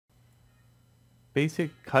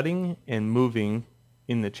basic cutting and moving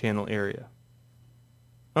in the channel area.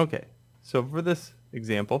 Okay, so for this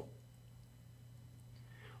example,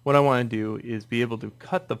 what I want to do is be able to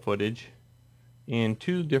cut the footage in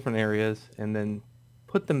two different areas and then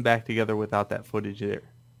put them back together without that footage there.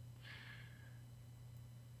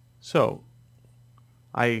 So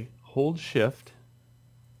I hold Shift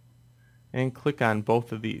and click on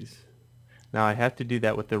both of these. Now I have to do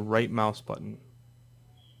that with the right mouse button.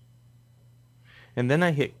 And then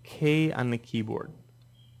I hit K on the keyboard.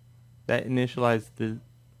 That initializes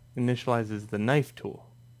the knife tool.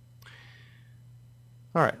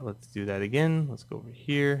 Alright, let's do that again. Let's go over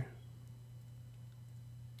here.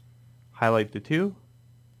 Highlight the two.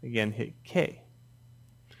 Again, hit K.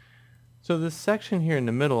 So this section here in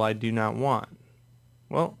the middle I do not want.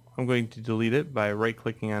 Well, I'm going to delete it by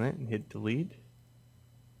right-clicking on it and hit Delete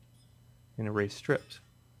and erase strips.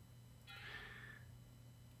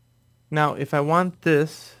 Now, if I want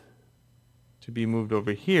this to be moved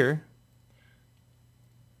over here,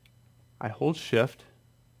 I hold Shift,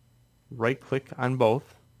 right-click on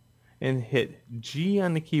both, and hit G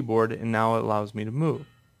on the keyboard, and now it allows me to move.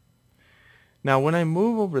 Now, when I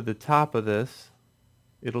move over the top of this,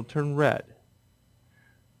 it'll turn red.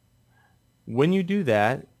 When you do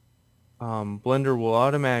that, Blender will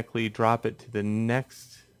automatically drop it to the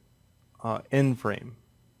next end frame.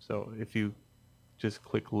 So if you just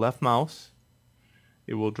click left mouse,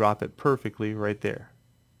 it will drop it perfectly right there.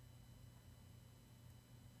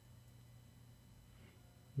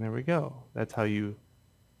 There we go. That's how you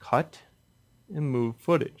cut and move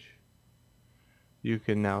footage. You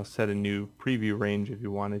can now set a new preview range if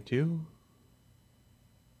you wanted to.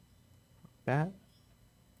 Like that.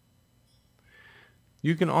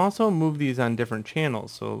 You can also move these on different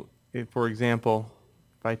channels. So if, for example,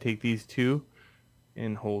 if I take these two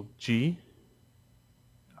and hold G,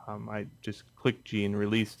 I just clicked G and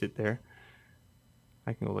released it there.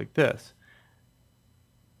 I can go like this.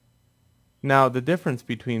 Now the difference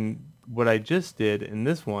between what I just did and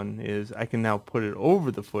this one is I can now put it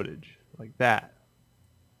over the footage like that.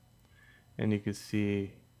 And you can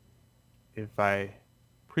see if I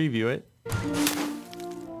preview it,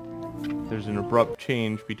 there's an abrupt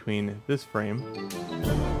change between this frame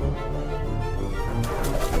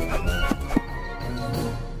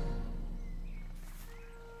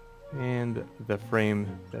and the frame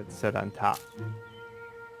that's set on top.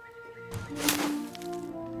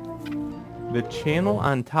 The channel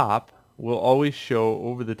on top will always show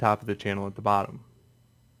over the top of the channel at the bottom.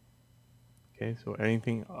 Okay, so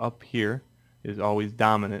anything up here is always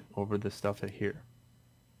dominant over the stuff at here.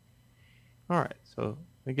 Alright, so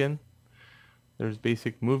again, there's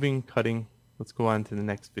basic moving, cutting. Let's go on to the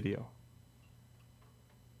next video.